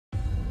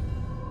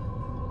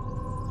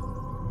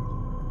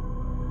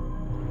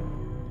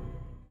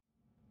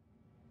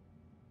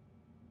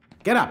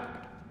Get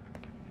up.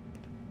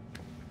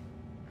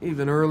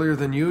 Even earlier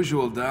than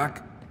usual,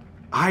 Doc.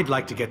 I'd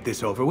like to get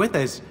this over with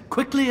as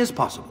quickly as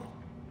possible.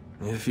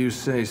 If you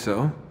say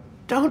so.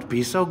 Don't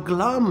be so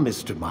glum,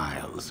 Mr.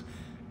 Miles.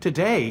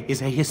 Today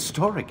is a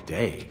historic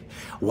day.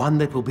 One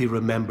that will be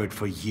remembered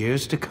for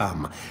years to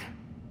come.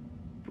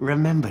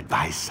 Remembered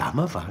by some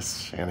of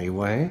us,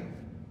 anyway.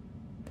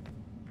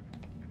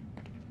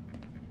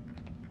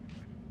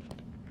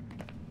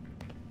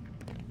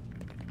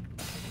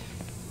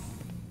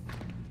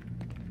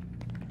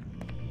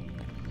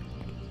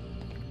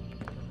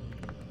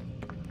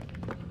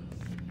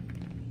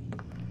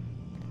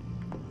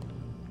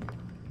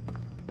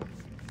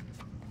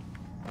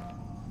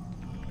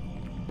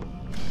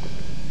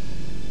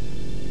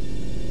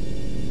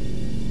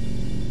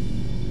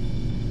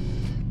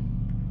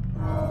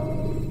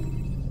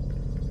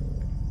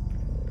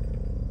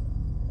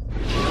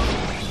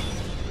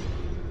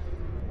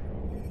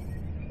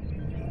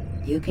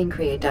 You can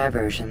create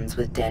diversions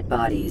with dead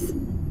bodies.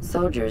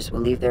 Soldiers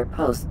will leave their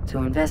posts to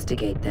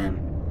investigate them,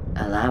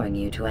 allowing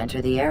you to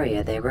enter the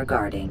area they were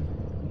guarding.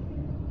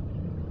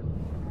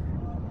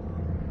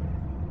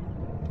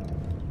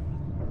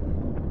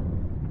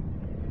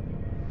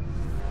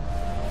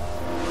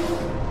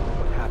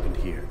 What happened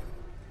here?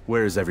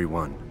 Where is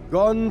everyone?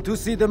 Gone to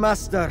see the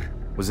Master.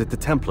 Was it the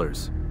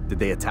Templars? Did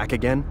they attack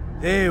again?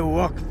 They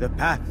walk the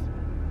path.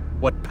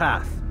 What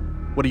path?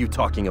 What are you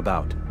talking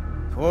about?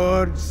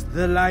 Towards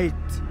the light.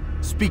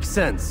 Speak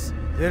sense.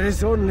 There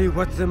is only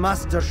what the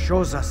Master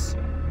shows us.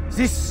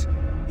 This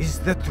is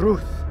the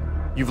truth.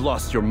 You've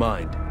lost your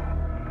mind.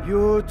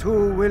 You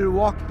too will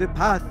walk the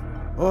path,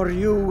 or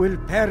you will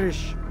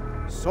perish.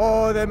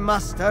 So the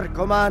Master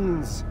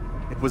commands.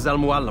 It was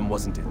Al-Mualim,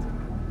 wasn't it?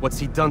 What's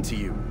he done to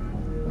you?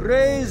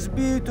 Praise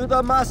be to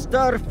the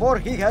Master, for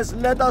he has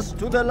led us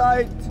to the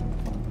light.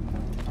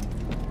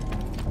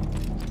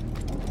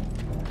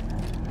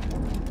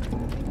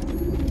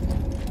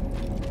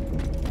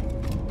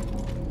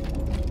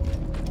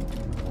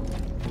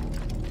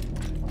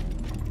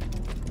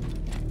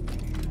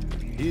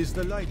 He is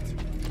the light.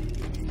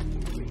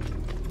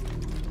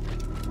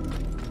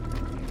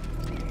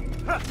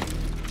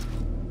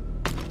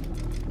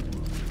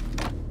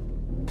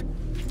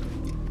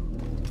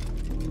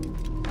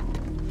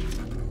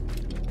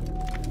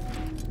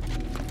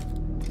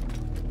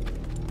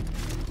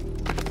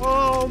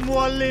 Oh,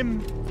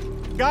 Mualim,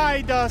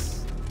 guide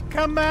us,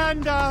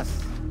 command us.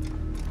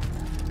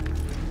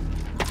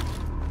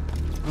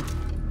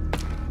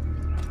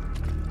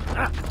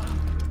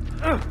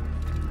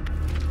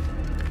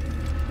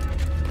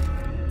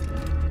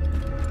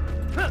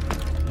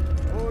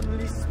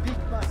 Only speak,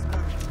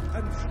 Master,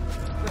 and choose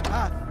the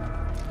path.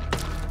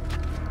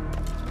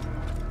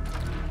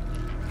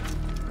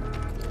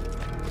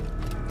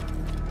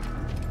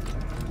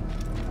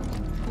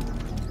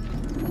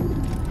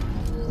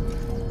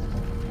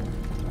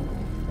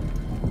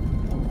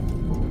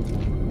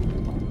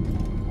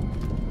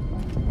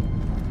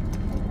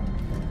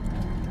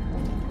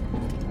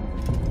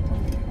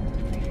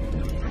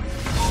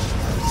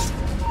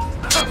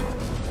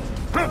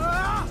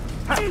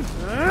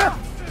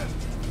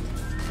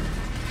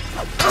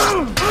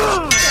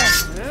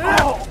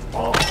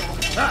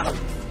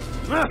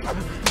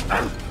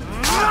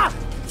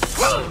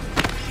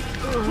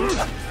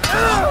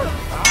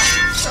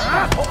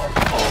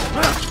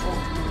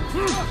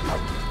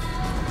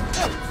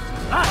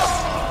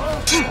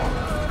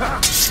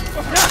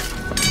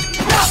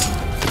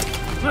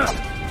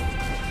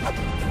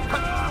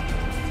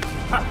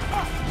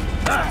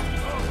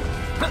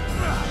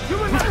 You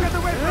will not get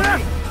away from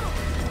me!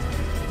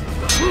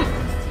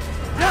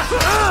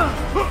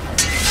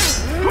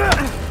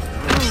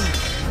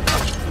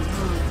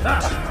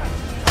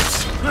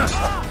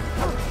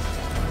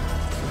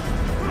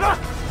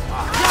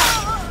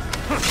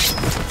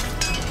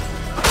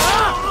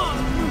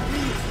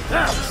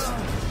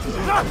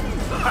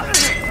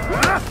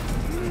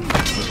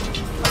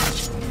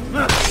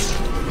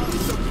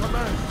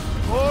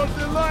 For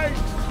the light!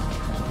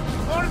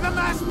 For the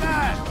Master!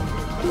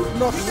 Do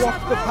not walk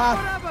the path!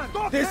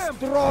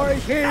 Destroy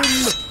him!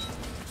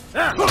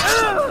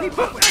 Keep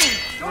up with him!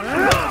 Don't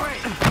get away!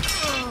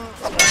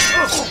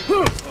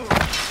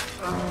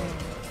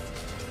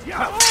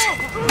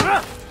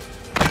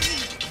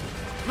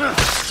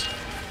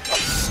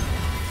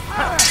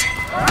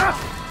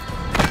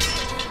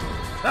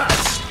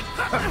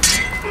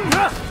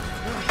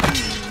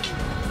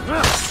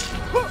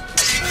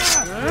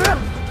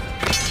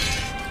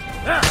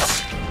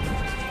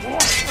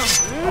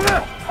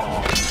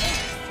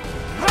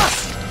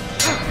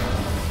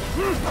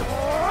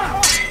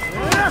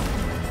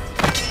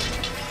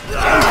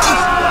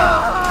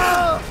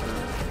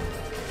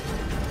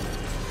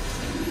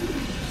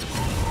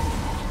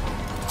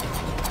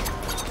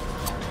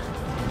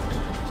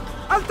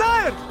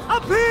 Altair!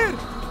 Up here!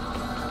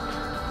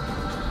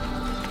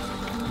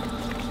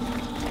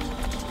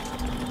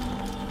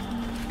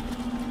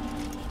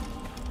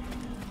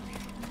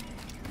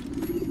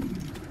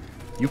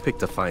 You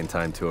picked a fine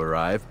time to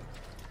arrive.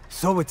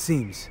 So it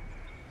seems.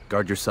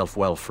 Guard yourself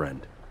well,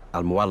 friend.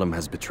 Al-Mualim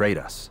has betrayed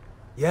us.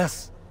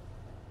 Yes.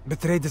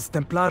 Betrayed his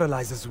Templar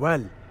allies as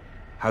well.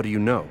 How do you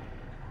know?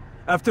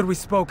 After we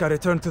spoke, I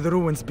returned to the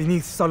ruins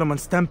beneath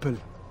Solomon's temple.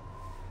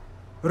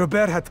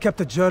 Robert had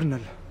kept a journal,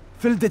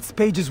 filled its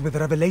pages with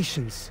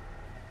revelations.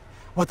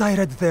 What I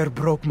read there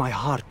broke my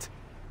heart.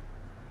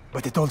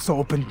 But it also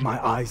opened my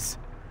eyes.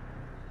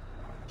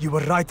 You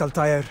were right,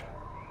 Altair.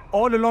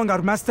 All along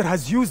our master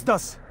has used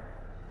us.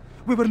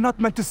 We were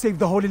not meant to save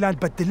the Holy Land,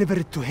 but deliver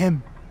it to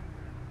him.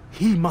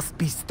 He must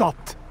be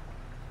stopped.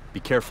 Be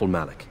careful,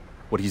 Malik.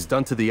 What he's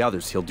done to the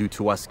others, he'll do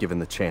to us given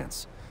the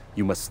chance.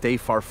 You must stay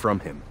far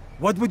from him.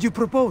 What would you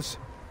propose?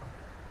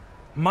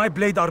 My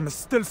blade arm is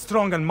still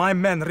strong and my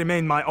men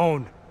remain my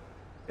own.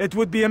 It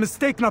would be a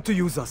mistake not to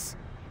use us.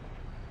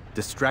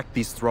 Distract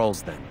these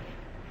thralls, then.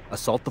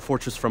 Assault the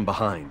fortress from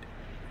behind.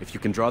 If you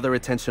can draw their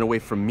attention away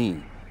from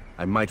me,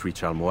 I might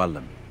reach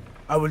Al-Mualim.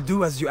 I will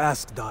do as you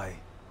ask,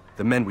 Dai.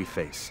 The men we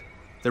face,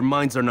 their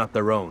minds are not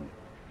their own.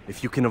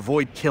 If you can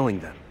avoid killing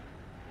them.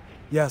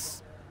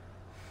 Yes.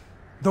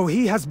 Though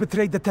he has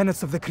betrayed the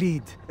tenets of the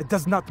Creed, it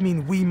does not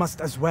mean we must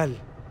as well.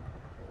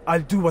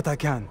 I'll do what I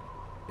can.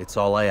 It's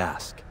all I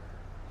ask.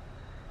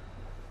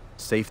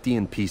 Safety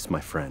and peace, my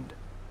friend.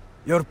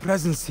 Your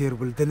presence here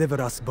will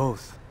deliver us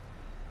both.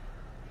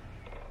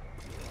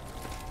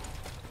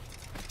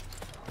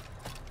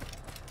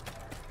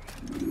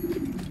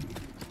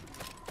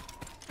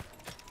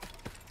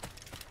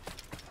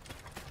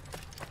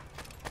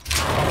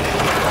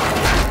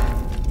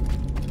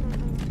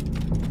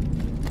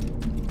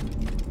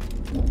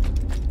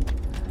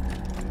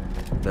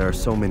 There are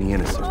so many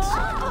innocents.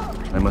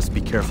 I must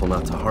be careful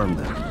not to harm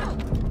them.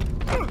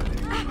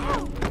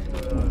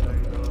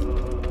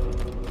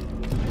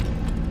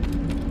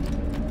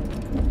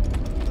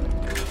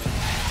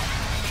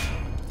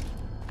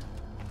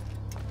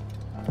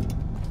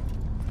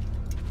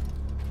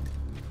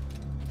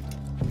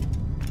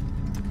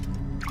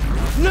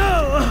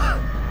 No!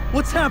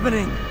 What's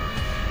happening?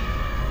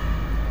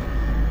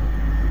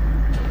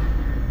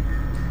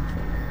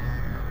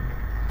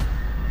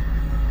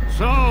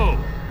 So,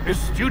 the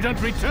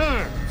student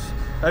returns.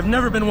 I've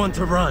never been one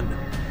to run.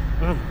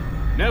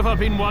 Never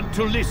been one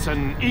to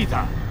listen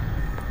either.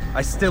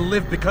 I still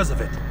live because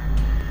of it.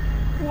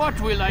 What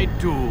will I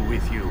do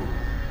with you?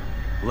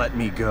 Let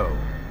me go.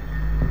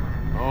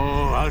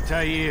 Oh,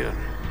 Altair.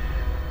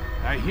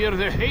 I hear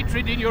the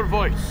hatred in your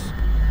voice.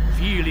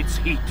 Feel its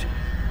heat.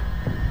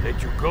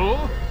 Let you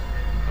go?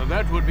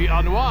 That would be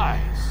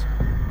unwise.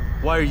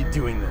 Why are you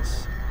doing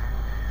this?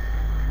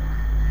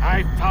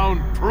 I found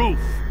proof.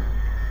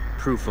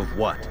 Proof of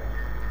what?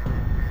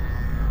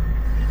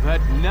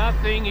 That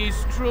nothing is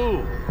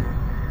true.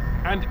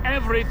 And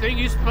everything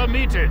is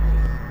permitted.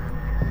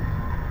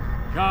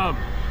 Come.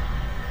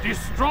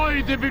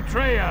 Destroy the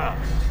betrayer.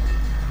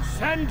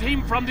 Send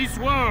him from this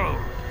world.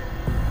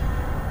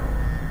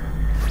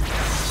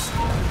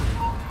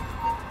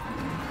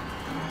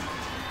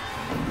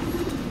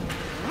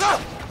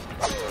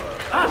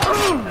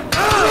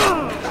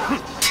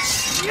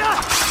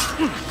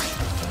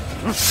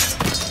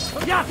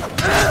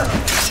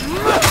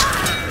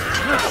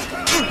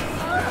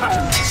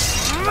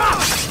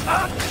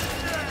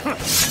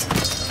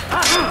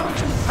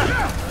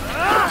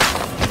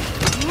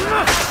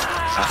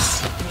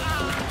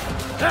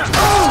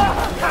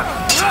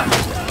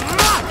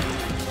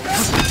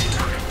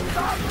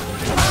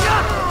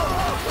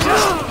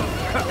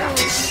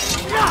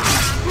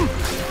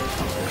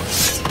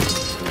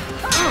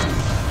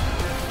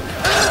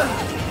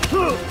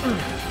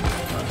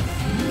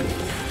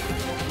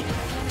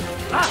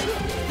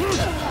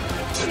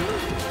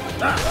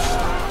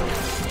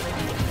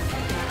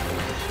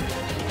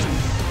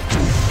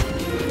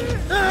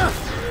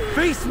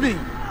 Face me!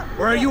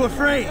 Or are you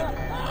afraid?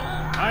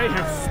 I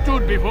have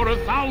stood before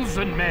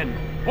 1,000 men,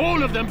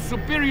 all of them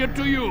superior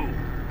to you,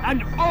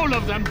 and all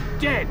of them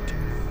dead,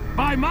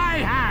 by my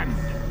hand.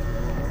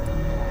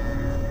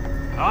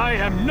 I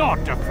am not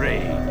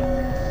afraid.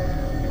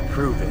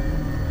 Prove it.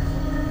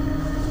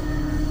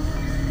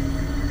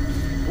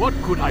 What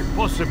could I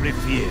possibly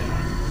fear?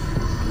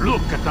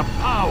 Look at the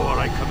power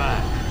I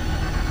command.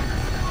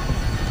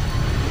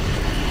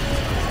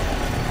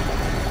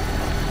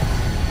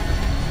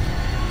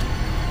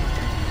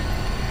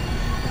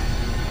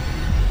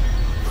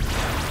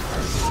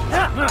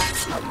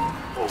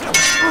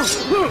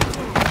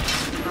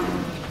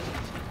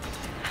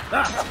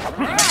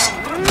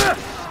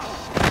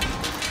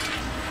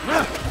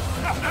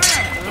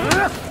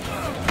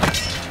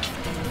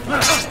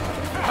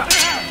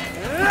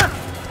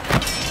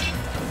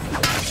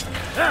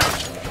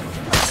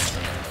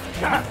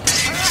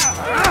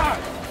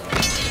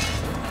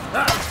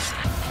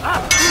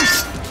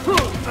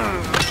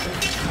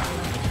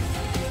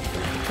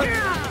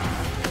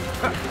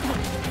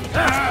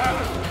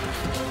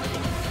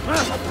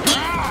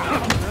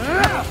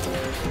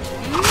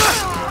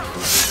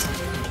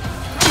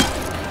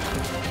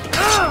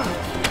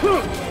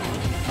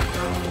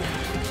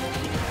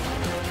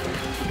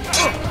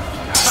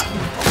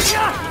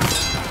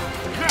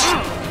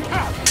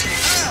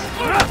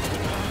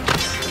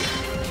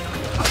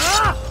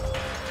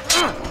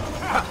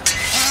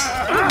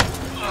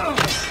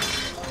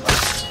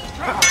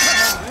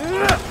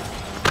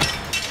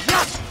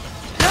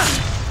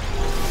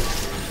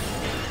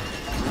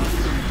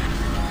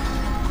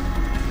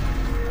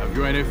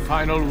 Any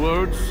final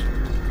words?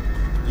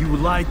 You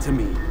lied to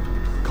me.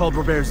 Called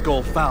Robert's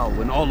goal foul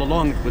when all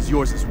along it was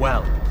yours as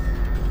well.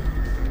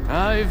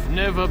 I've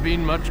never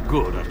been much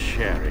good at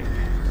sharing.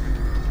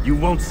 You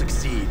won't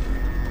succeed.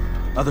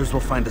 Others will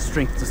find the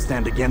strength to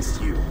stand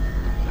against you.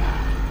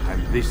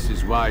 And this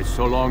is why,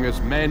 so long as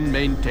men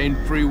maintain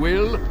free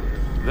will,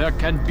 there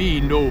can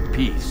be no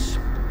peace.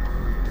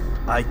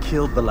 I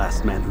killed the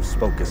last man who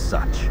spoke as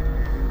such.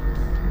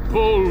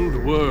 Bold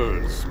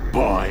words,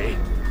 boy.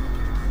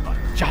 But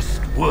just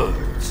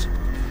words.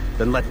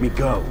 Then let me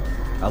go.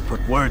 I'll put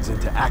words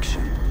into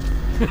action.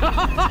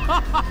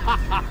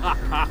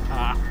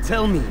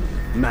 Tell me,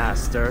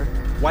 Master,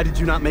 why did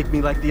you not make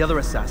me like the other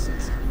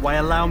assassins? Why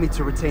allow me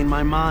to retain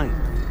my mind?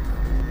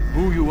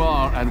 Who you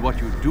are and what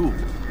you do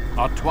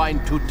are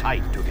twined too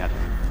tight together.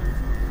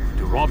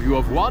 To rob you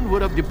of one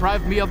would have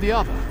deprived me of the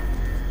other.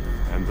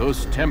 And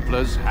those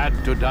Templars had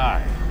to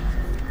die.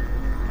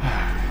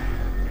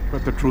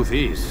 But the truth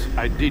is,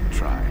 I did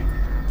try.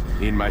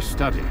 In my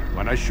study,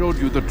 when I showed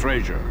you the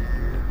treasure.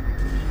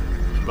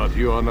 But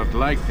you are not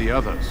like the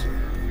others.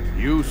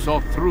 You saw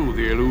through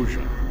the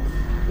illusion.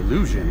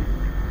 Illusion?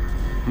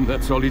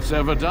 That's all it's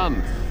ever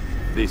done.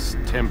 This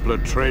Templar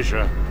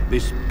treasure,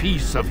 this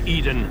piece of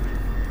Eden,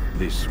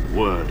 this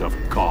word of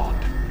God.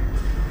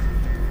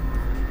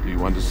 Do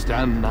you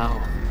understand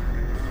now?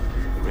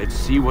 The Red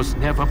Sea was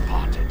never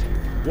parted.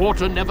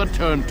 Water never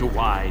turned to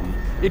wine.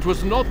 It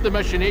was not the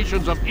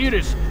machinations of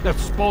Iris that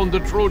spawned the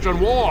Trojan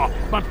War,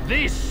 but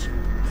this!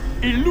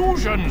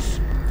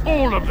 Illusions!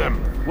 All of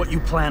them! What you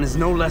plan is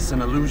no less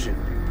an illusion.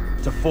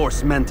 To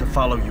force men to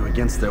follow you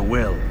against their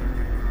will.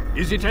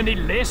 Is it any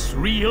less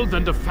real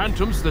than the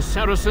phantoms the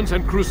Saracens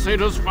and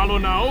Crusaders follow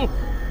now?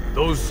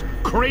 Those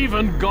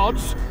craven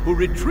gods who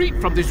retreat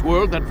from this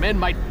world that men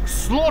might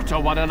slaughter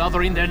one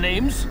another in their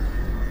names?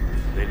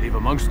 They live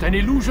amongst an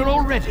illusion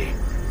already.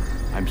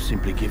 I'm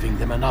simply giving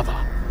them another.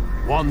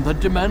 One that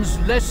demands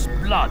less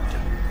blood.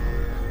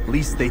 At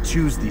least they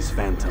choose these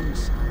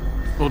phantoms.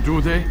 Or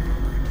do they?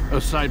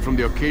 Aside from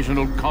the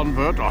occasional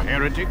convert or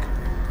heretic?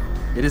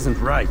 It isn't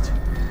right.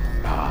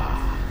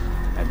 Ah,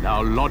 and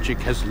now logic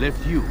has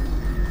left you.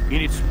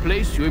 In its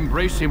place, you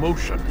embrace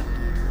emotion.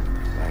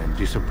 I am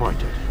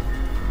disappointed.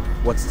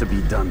 What's to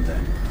be done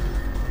then?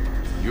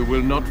 You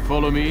will not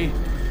follow me,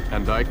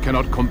 and I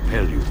cannot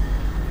compel you.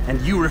 And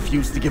you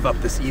refuse to give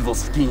up this evil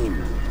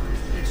scheme.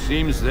 It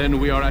seems then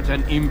we are at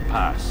an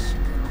impasse.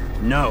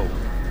 No,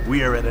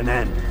 we are at an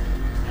end.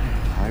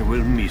 I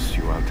will miss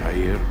you,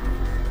 Altair.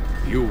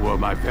 You were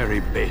my very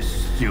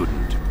best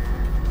student.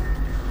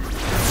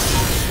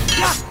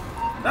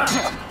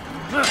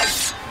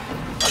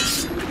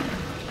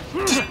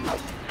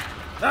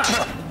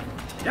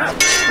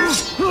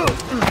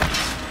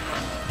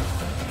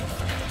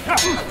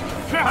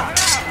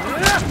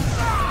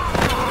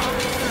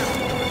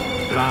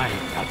 Blind,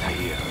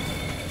 Altair.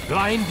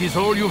 Blind is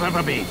all you've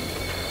ever been.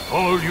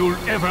 All you'll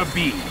ever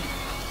be.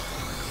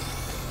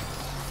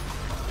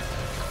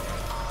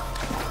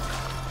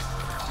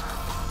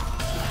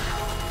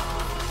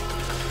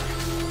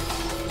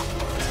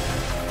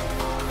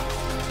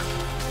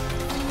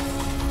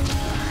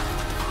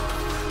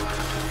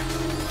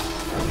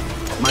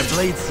 My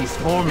blade sees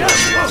formula.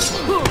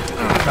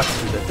 Cut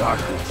through the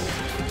darkness.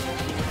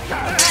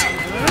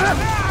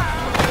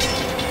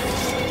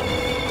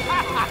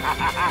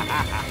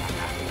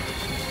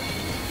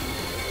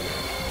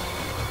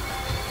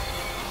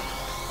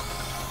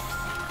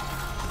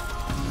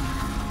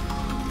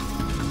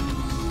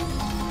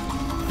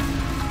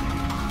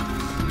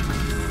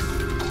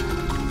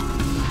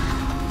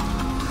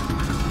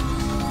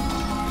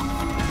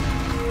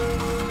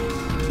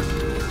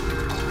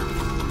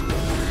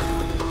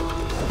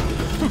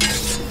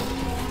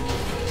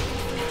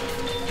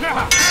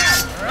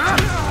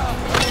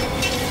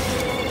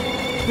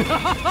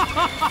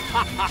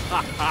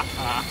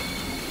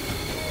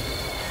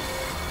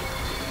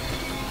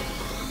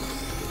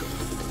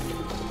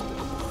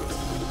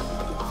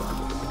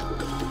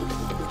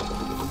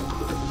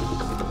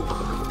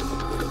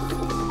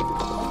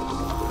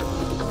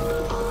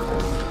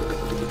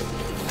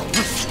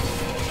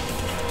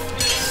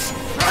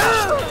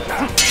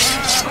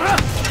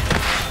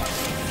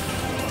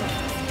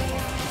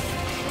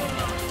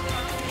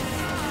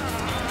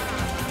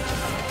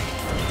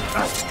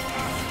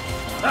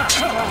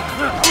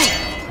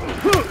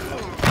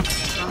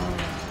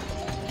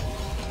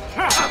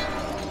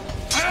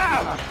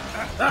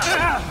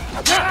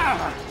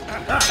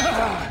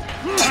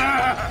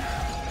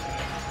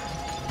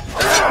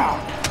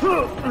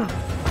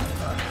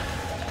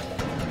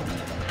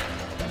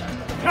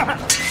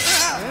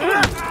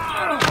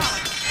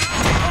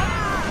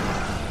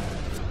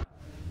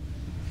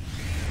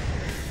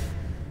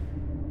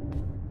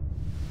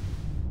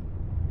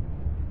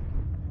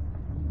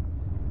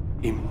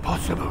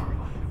 Impossible.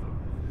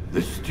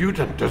 The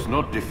student does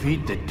not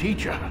defeat the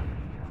teacher.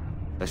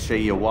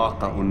 الشيء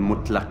واقع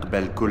مطلق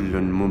بل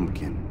كل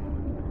ممكن.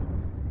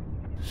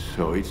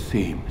 So it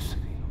seems.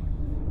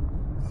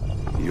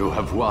 You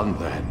have won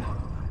then.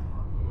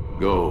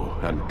 Go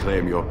and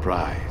claim your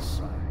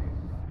prize.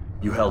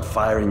 You held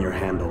fire in your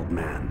hand, old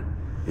man.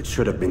 It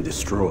should have been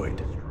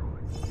destroyed.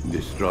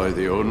 Destroy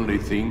the only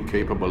thing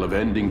capable of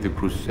ending the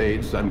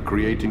Crusades and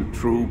creating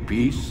true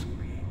peace?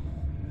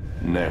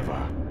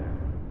 Never.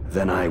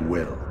 Then I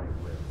will.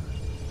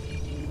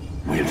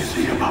 We'll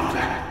see about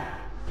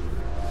that.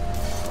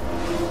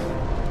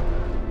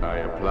 I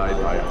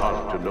applied my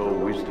heart to know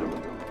wisdom,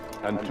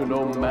 and to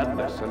know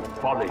madness and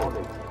folly.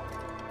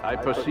 I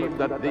perceived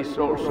that this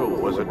also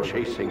was a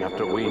chasing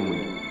after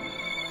wind,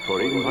 for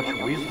in much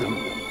wisdom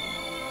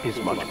is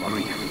much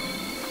grief.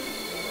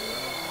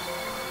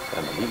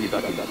 And he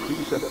that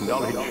increaseth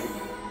knowledge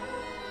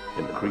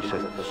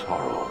increaseth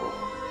sorrow.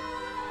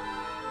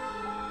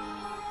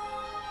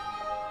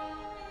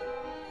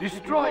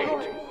 Destroy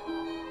it!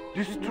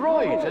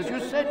 Destroy it, as you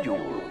said you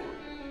would.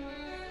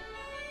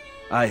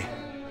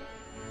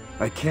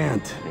 I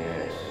can't.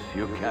 Yes,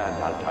 you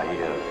can,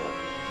 Altair.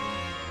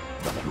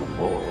 But you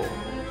won't.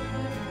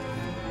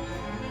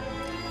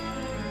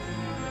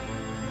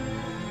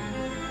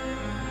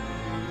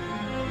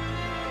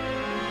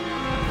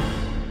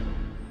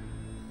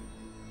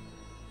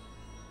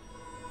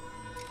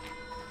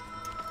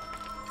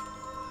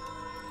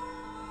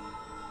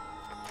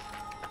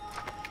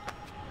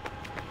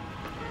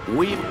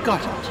 We've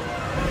got it.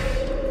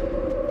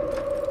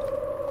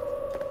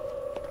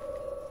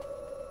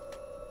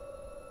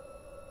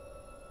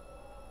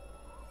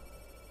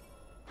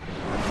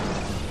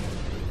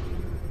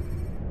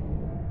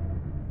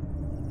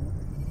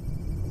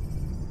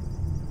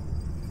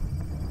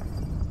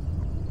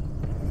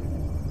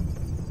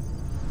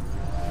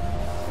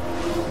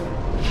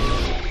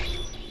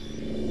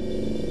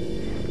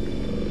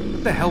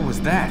 What the hell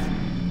was that?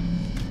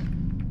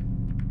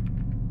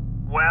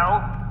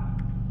 Well?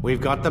 We've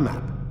got the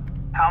map.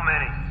 How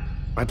many?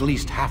 At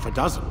least half a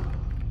dozen.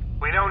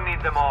 We don't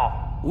need them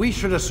all. We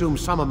should assume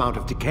some amount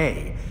of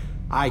decay.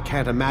 I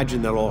can't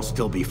imagine they'll all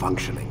still be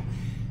functioning.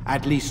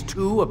 At least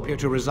 2 appear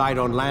to reside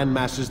on land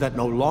masses that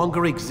no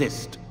longer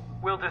exist.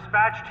 We'll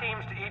dispatch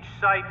teams to each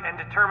site and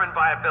determine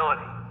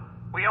viability.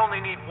 We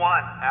only need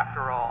 1,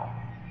 after all.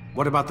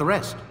 What about the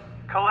rest?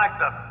 Collect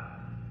them.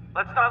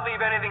 Let's not leave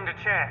anything to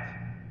chance.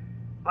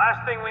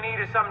 Last thing we need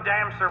is some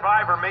damn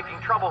survivor making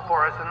trouble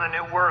for us in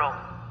the new world.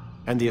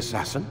 And the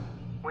assassin?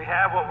 We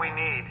have what we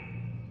need.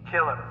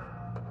 Kill him.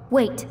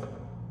 Wait.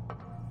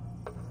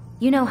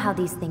 You know how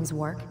these things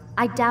work.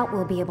 I doubt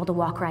we'll be able to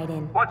walk right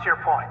in. What's your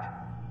point?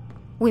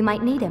 We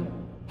might need him.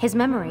 His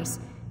memories.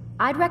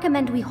 I'd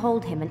recommend we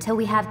hold him until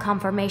we have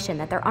confirmation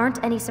that there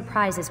aren't any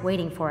surprises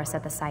waiting for us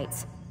at the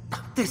sites.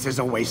 This is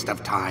a waste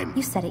of time.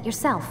 You said it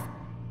yourself.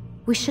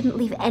 We shouldn't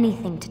leave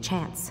anything to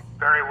chance.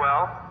 Very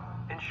well.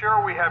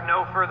 Ensure we have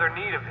no further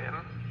need of him,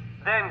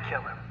 then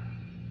kill him.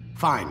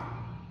 Fine.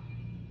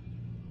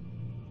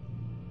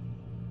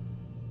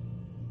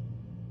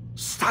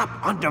 Stop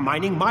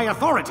undermining my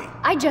authority!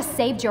 I just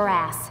saved your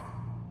ass.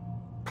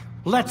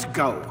 Let's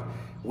go.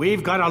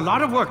 We've got a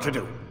lot of work to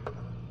do.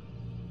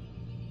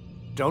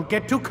 Don't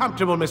get too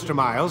comfortable, Mr.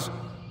 Miles.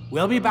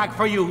 We'll be back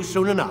for you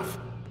soon enough.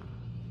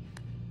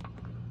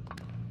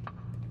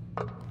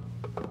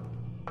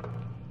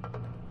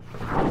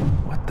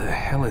 What the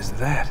hell is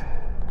that?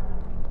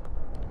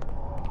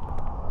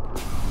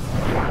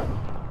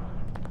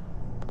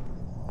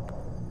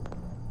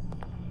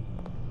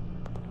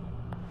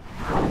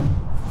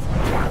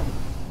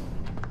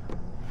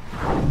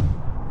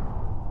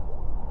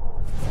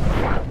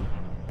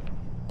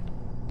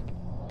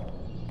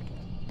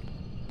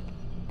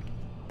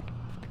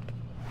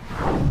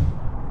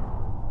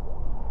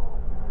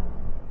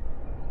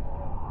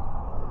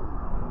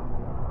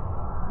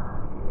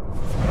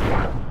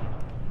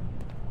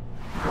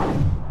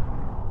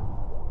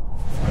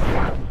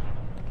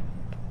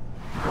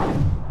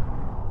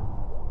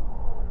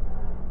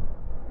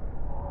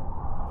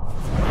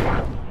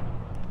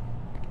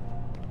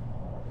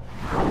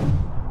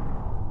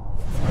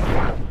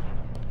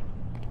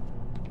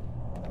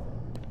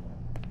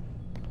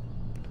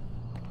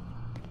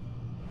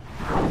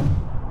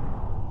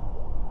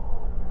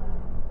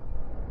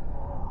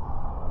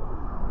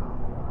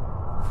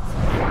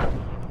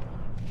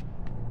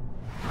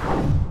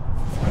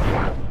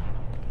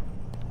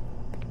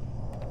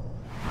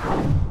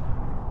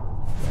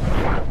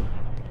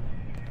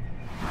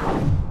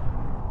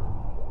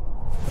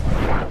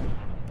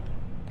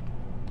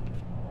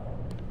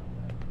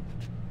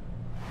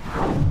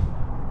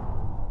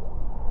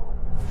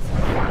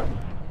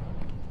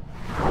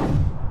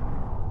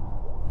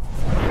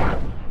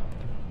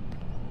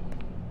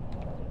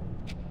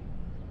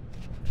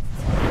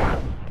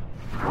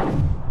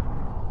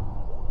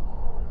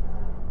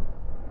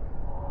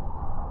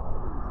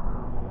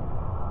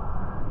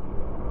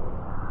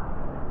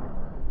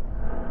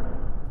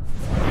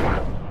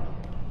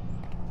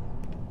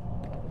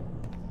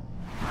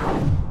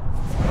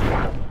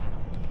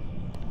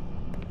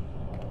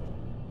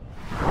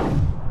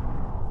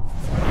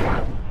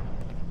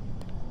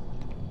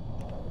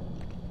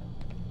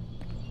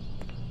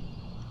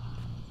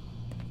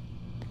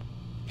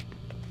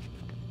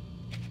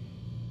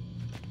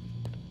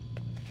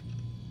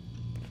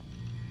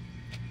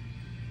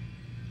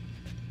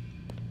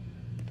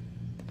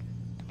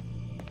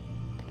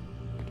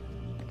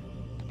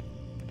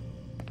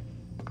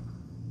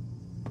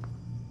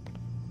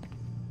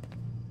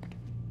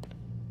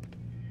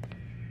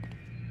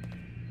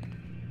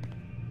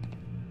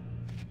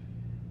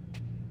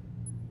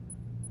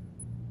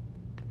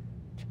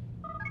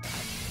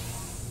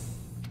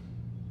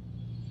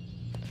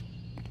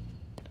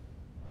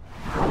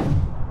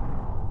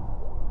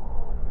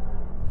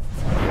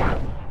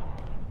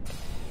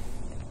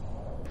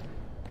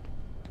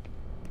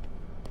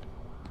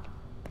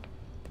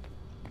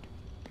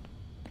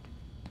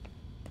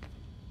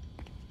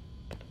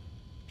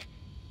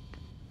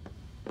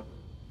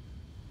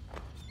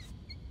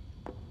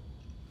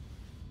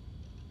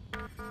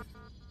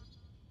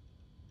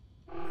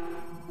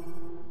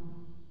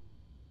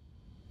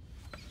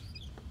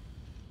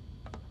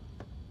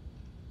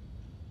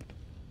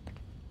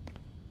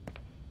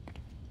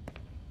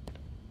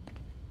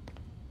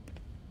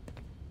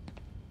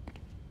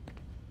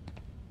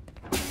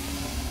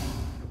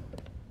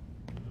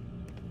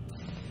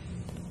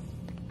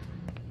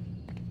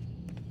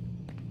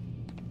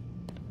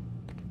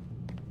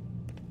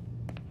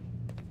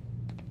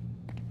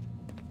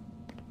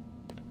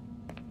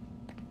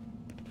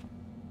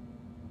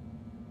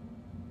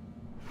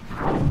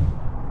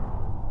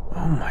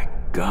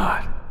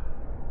 God.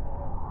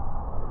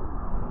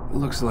 It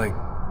looks like...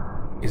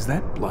 Is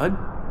that blood?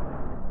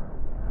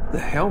 What the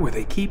hell were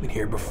they keeping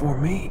here before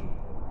me?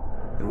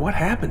 And what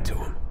happened to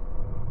him?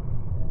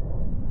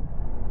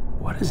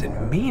 What does it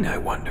mean, I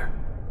wonder?